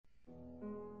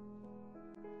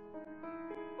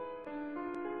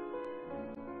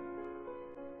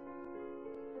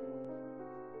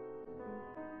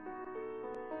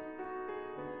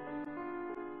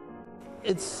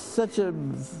it's such a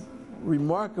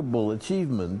remarkable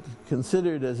achievement,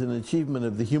 considered as an achievement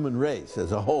of the human race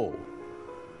as a whole.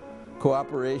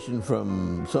 Cooperation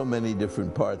from so many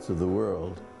different parts of the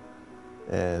world,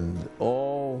 and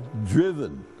all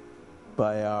driven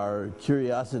by our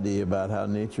curiosity about how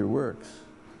nature works.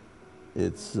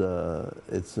 It's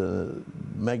a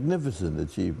magnificent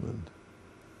achievement.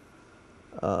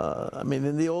 I mean,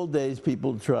 in the old days,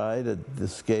 people tried at the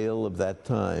scale of that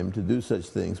time to do such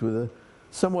things with a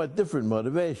somewhat different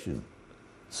motivation.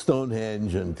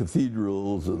 Stonehenge and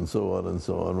cathedrals and so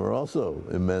on were also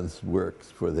immense works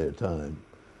for their time.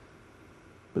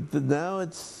 But now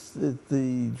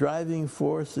the driving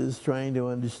force is trying to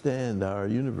understand our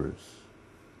universe.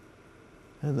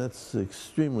 And that's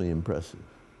extremely impressive.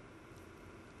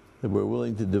 That we're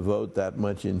willing to devote that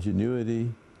much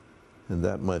ingenuity and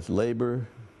that much labor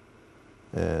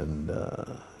and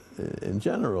in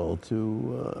general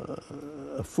to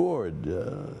afford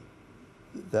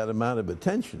that amount of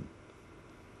attention,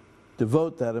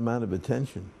 devote that amount of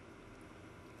attention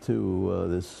to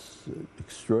this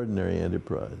extraordinary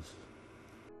enterprise.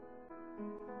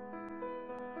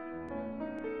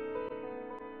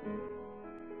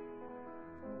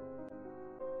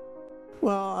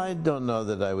 Well, I don't know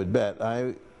that I would bet.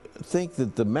 I think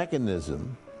that the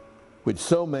mechanism, which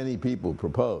so many people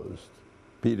proposed,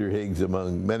 Peter Higgs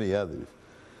among many others,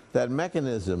 that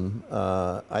mechanism,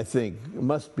 I think,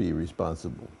 must be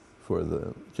responsible for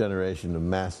the generation of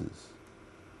masses.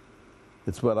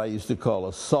 It's what I used to call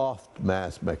a soft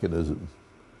mass mechanism,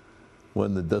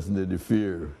 one that doesn't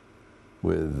interfere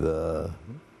with the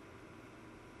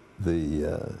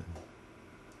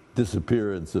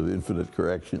disappearance of infinite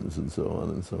corrections and so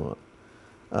on and so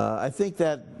on. I think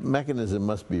that mechanism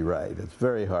must be right. It's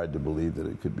very hard to believe that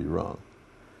it could be wrong.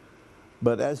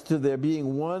 But as to there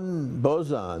being one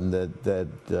boson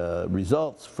that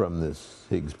results from this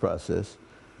Higgs process,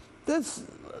 that's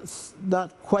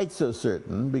not quite so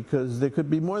certain, because there could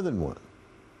be more than one,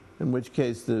 in which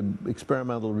case the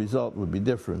experimental result would be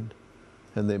different,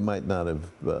 and they might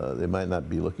not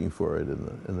be looking for it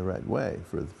in the right way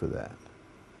for that.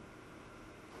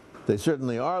 They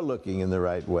certainly are looking in the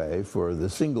right way for the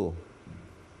single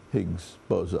Higgs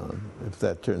boson, if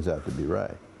that turns out to be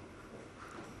right.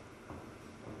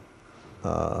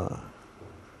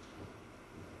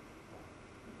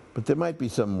 But there might be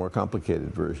some more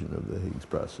complicated version of the Higgs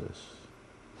process,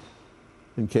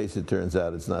 in case it turns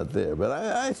out it's not there. But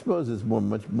I suppose it's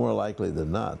much more likely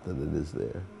than not that it is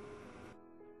there.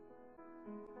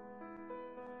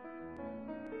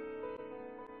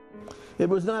 It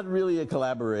was not really a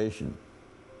collaboration.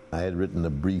 I had written a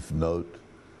brief note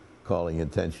calling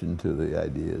attention to the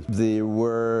ideas. There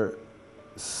were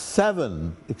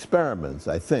 7 experiments,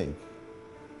 I think,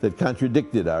 that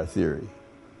contradicted our theory.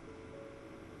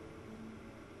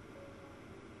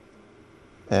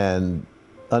 And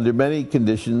under many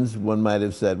conditions, one might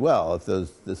have said, well, if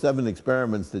the 7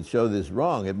 experiments that show this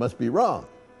wrong, it must be wrong.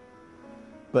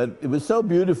 But it was so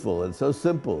beautiful and so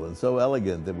simple and so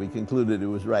elegant that we concluded it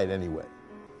was right anyway.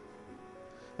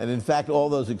 And in fact, all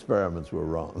those experiments were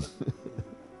wrong.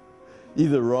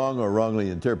 Either wrong or wrongly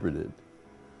interpreted.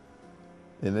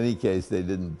 In any case, they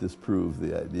didn't disprove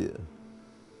the idea.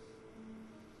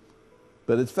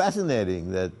 But it's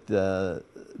fascinating that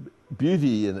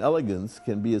beauty and elegance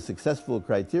can be a successful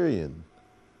criterion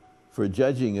for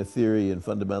judging a theory in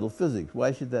fundamental physics.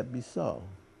 Why should that be so?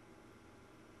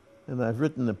 And I've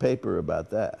written a paper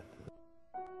about that.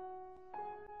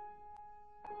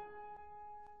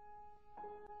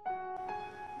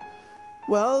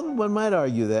 Well, one might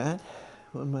argue that.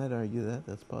 One might argue that.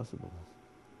 That's possible.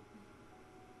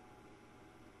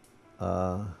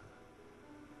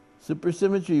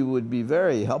 Supersymmetry would be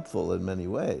very helpful in many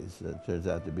ways. It turns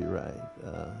out to be right.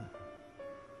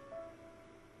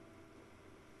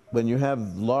 When you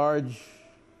have large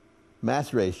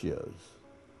mass ratios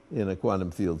in a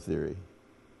quantum field theory,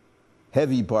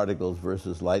 heavy particles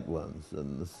versus light ones,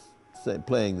 and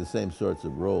playing the same sorts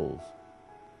of roles,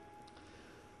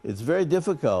 it's very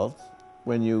difficult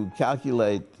when you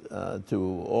calculate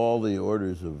to all the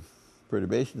orders of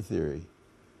perturbation theory.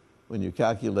 When you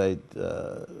calculate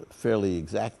fairly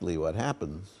exactly what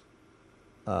happens,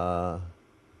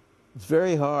 it's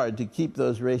very hard to keep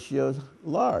those ratios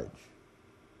large.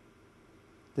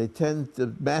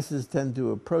 The masses tend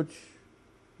to approach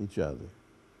each other.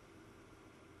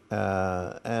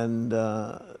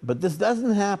 But this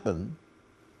doesn't happen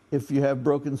if you have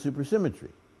broken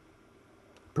supersymmetry,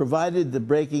 provided the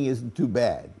breaking isn't too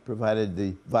bad, provided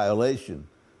the violation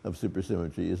of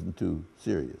supersymmetry isn't too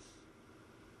serious.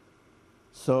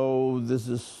 So this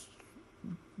is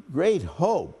great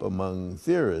hope among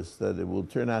theorists that it will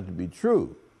turn out to be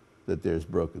true that there's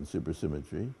broken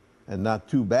supersymmetry, and not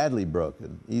too badly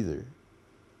broken either.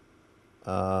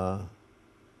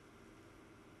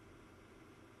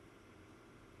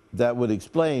 That would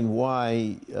explain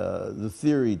why the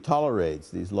theory tolerates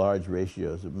these large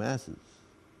ratios of masses.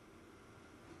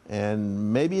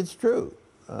 And maybe it's true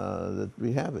that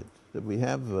we have it, that we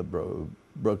have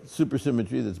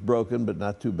supersymmetry that's broken but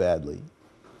not too badly,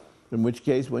 in which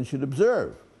case one should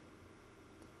observe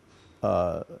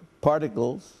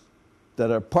particles that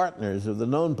are partners of the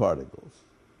known particles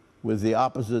with the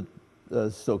opposite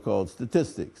so-called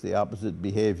statistics, the opposite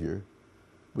behavior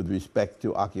with respect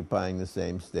to occupying the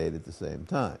same state at the same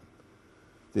time.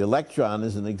 The electron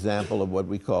is an example of what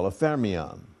we call a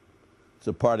fermion. It's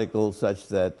a particle such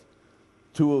that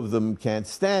two of them can't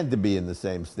stand to be in the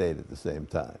same state at the same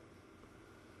time.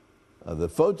 The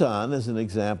photon is an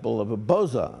example of a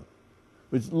boson,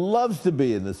 which loves to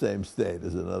be in the same state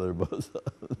as another boson.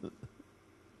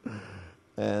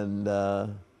 And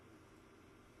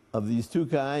of these two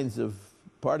kinds of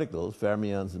particles,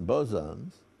 fermions and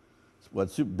bosons,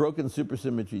 what broken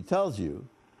supersymmetry tells you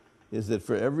is that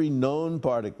for every known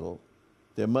particle,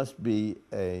 there must be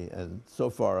and so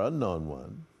far unknown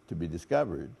one to be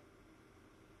discovered,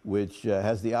 which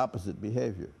has the opposite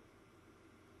behavior.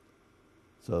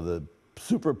 So the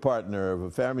super partner of a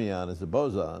fermion is a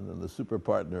boson, and the super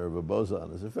partner of a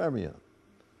boson is a fermion.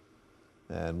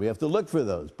 And we have to look for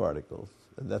those particles,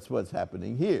 and that's what's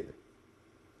happening here.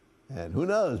 And who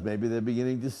knows, maybe they're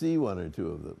beginning to see one or two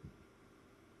of them.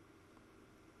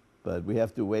 But we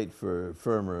have to wait for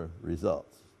firmer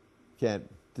results. Can't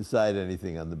decide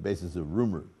anything on the basis of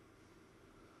rumor.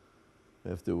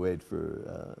 We have to wait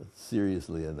for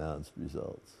seriously announced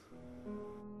results.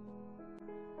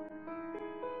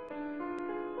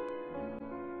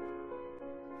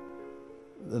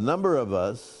 The number of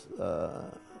us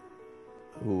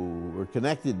who were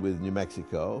connected with New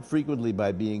Mexico, frequently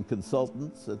by being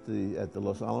consultants at the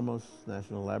Los-Alamos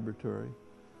National Laboratory,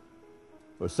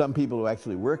 or some people who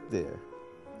actually worked there,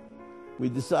 we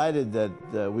decided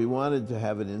that we wanted to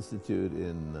have an institute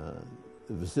in the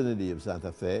vicinity of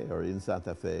Santa Fe, or in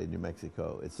Santa Fe, New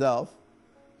Mexico itself,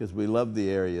 because we loved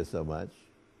the area so much.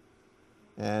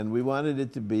 And we wanted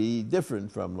it to be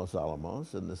different from Los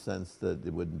Alamos in the sense that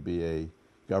it wouldn't be a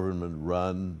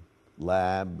government-run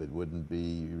lab, it wouldn't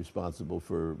be responsible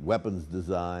for weapons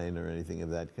design or anything of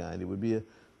that kind. It would be a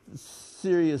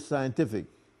serious scientific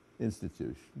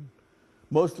institution,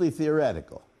 mostly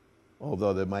theoretical,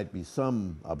 although there might be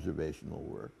some observational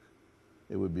work.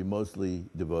 It would be mostly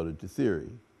devoted to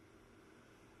theory.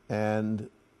 And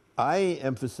I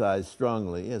emphasized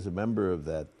strongly, as a member of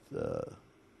that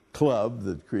club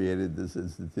that created this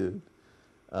institute,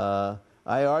 I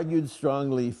argued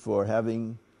strongly for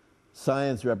having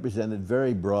science represented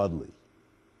very broadly,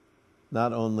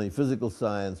 not only physical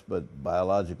science, but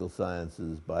biological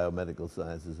sciences, biomedical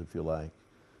sciences, if you like,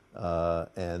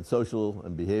 and social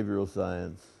and behavioral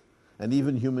science, and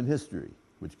even human history,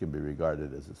 which can be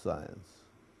regarded as a science.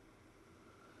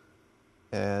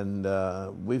 And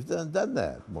we've done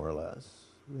that, more or less.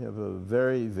 We have a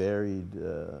very varied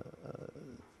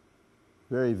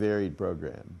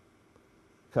program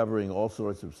covering all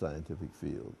sorts of scientific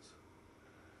fields.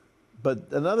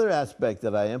 But another aspect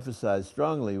that I emphasized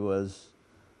strongly was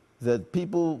that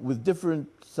people with different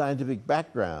scientific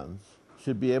backgrounds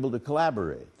should be able to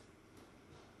collaborate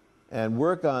and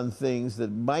work on things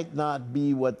that might not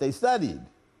be what they studied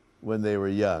when they were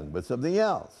young, but something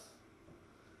else.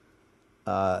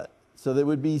 So there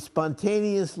would be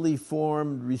spontaneously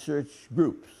formed research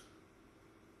groups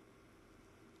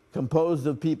composed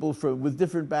of people with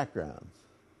different backgrounds.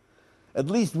 At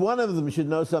least one of them should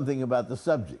know something about the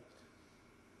subject,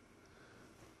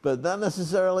 but not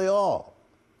necessarily all.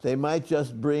 They might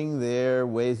just bring their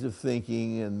ways of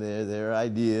thinking and their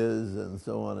ideas and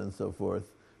so on and so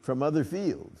forth from other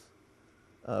fields,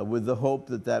 with the hope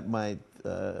that that might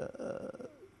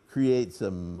create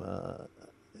some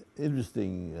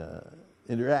interesting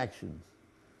interactions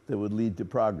that would lead to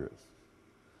progress.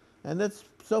 And that's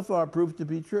so far proved to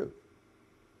be true.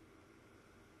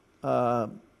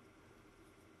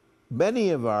 Many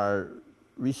of our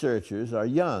researchers are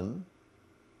young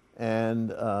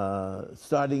and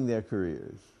starting their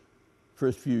careers,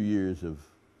 first few years of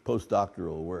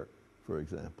postdoctoral work, for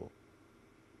example.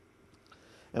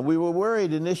 And we were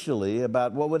worried initially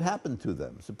about what would happen to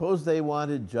them. Suppose they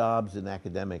wanted jobs in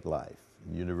academic life,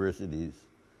 in universities,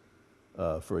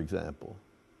 for example.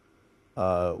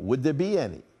 Would there be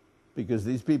any? Because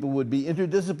these people would be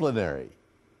interdisciplinary.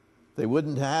 They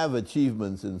wouldn't have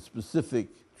achievements in specific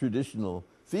traditional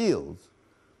fields,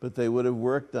 but they would have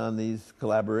worked on these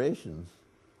collaborations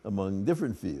among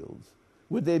different fields.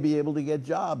 Would they be able to get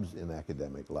jobs in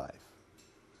academic life?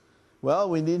 Well,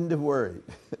 we needn't have worried.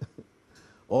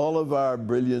 All of our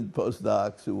brilliant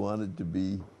postdocs who wanted to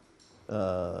be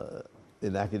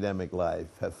in academic life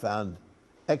have found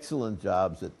excellent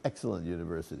jobs at excellent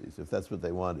universities, if that's what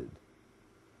they wanted.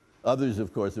 Others,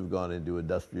 of course, have gone into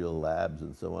industrial labs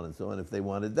and so on, if they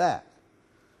wanted that.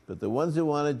 But the ones who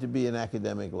wanted to be in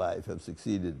academic life have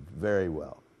succeeded very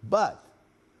well. But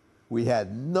we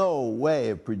had no way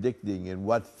of predicting in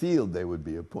what field they would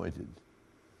be appointed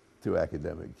to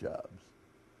academic jobs.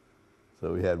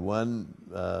 So we had one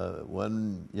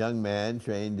young man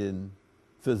trained in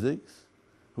physics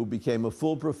who became a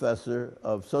full professor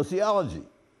of sociology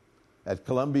at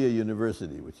Columbia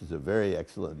University, which is a very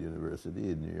excellent university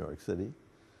in New York City.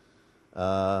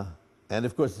 And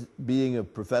of course, being a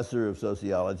professor of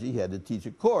sociology, he had to teach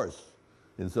a course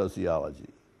in sociology.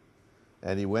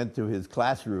 And he went to his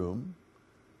classroom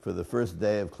for the first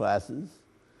day of classes,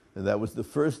 and that was the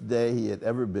first day he had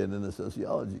ever been in a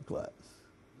sociology class.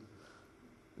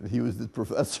 And he was the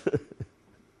professor.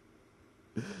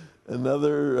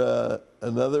 Another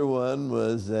one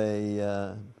was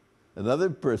another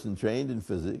person trained in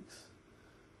physics,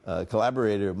 a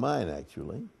collaborator of mine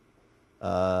actually,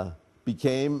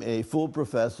 became a full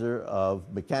professor of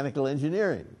mechanical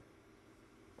engineering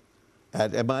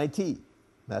at MIT,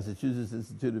 Massachusetts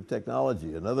Institute of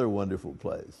Technology, another wonderful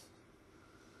place.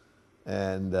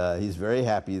 And he's very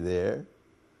happy there.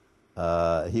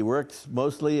 He works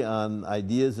mostly on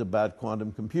ideas about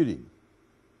quantum computing.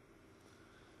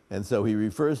 And so he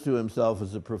refers to himself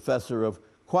as a professor of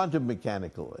quantum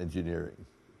mechanical engineering.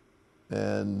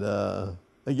 And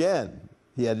again,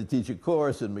 he had to teach a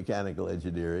course in mechanical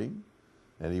engineering,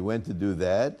 and he went to do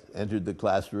that, entered the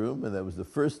classroom, and that was the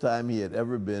first time he had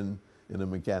ever been in a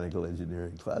mechanical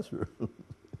engineering classroom.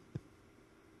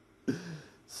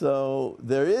 So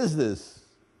there is this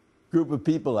group of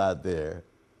people out there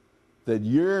that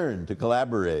yearn to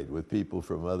collaborate with people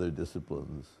from other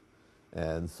disciplines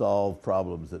and solve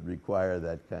problems that require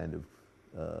that kind of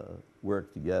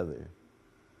work together.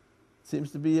 It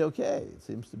seems to be okay. It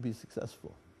seems to be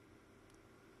successful.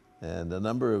 And a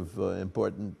number of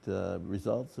important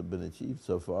results have been achieved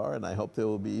so far, and I hope there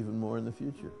will be even more in the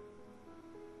future.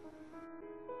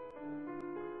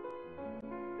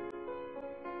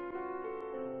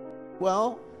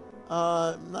 Well,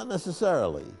 not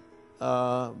necessarily.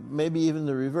 Maybe even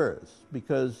the reverse,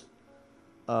 because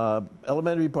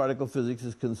elementary particle physics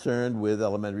is concerned with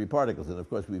elementary particles, and of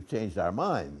course we've changed our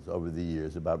minds over the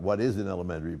years about what is an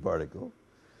elementary particle.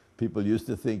 People used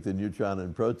to think the neutron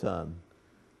and proton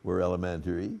were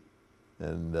elementary,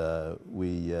 and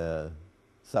we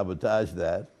sabotaged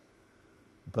that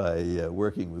by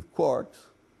working with quarks,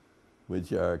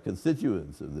 which are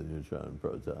constituents of the neutron and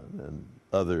proton and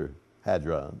other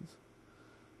hadrons.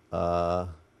 But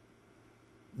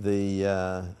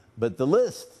the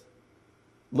list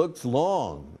looks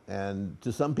long, and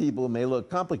to some people may look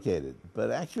complicated,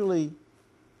 but actually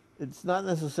it's not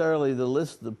necessarily the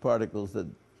list of particles that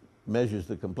measures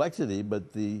the complexity, but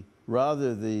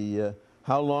rather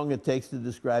how long it takes to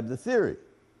describe the theory.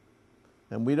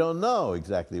 And we don't know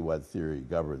exactly what theory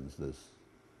governs this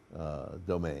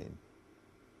domain.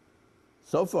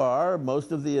 So far,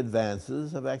 most of the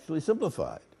advances have actually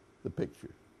simplified the picture.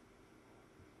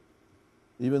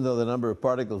 Even though the number of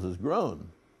particles has grown,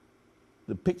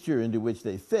 the picture into which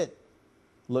they fit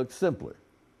looks simpler.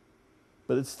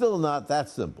 But it's still not that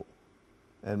simple.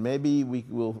 And maybe we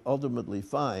will ultimately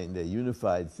find a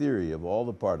unified theory of all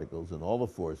the particles and all the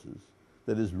forces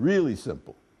that is really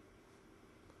simple.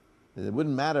 And it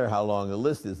wouldn't matter how long the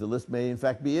list is. The list may in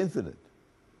fact be infinite.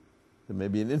 There may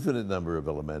be an infinite number of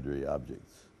elementary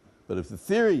objects. But if the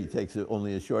theory takes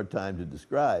only a short time to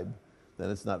describe, then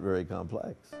it's not very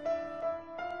complex.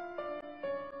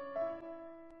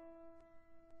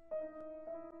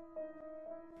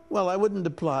 Well, I wouldn't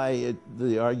apply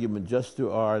the argument just to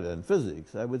art and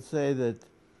physics. I would say that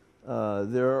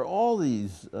there are all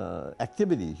these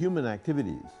activities, human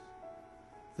activities,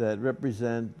 that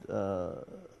represent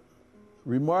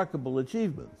remarkable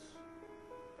achievements.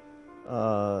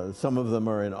 Some of them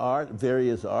are in art,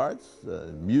 various arts,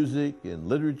 in music, in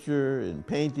literature, in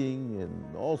painting, in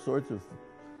all sorts of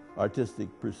artistic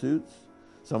pursuits.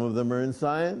 Some of them are in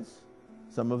science.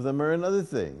 Some of them are in other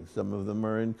things. Some of them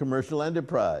are in commercial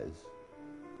enterprise,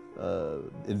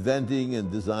 inventing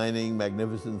and designing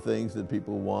magnificent things that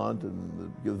people want and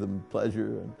that give them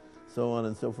pleasure and so on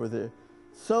and so forth. There are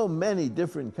so many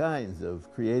different kinds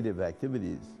of creative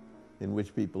activities in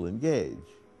which people engage.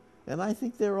 And I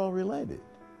think they're all related.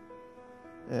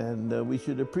 And we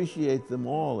should appreciate them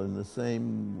all in the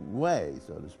same way,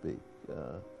 so to speak.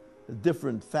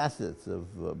 Different facets of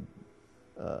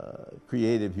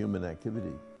creative human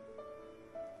activity.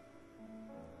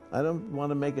 I don't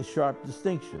want to make a sharp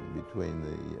distinction between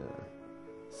the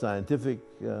scientific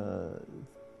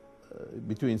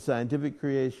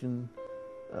creation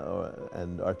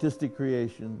and artistic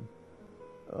creation,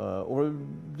 or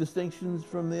distinctions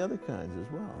from the other kinds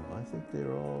as well. I think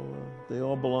they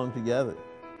all belong together,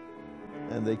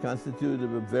 and they constitute a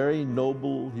very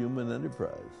noble human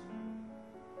enterprise.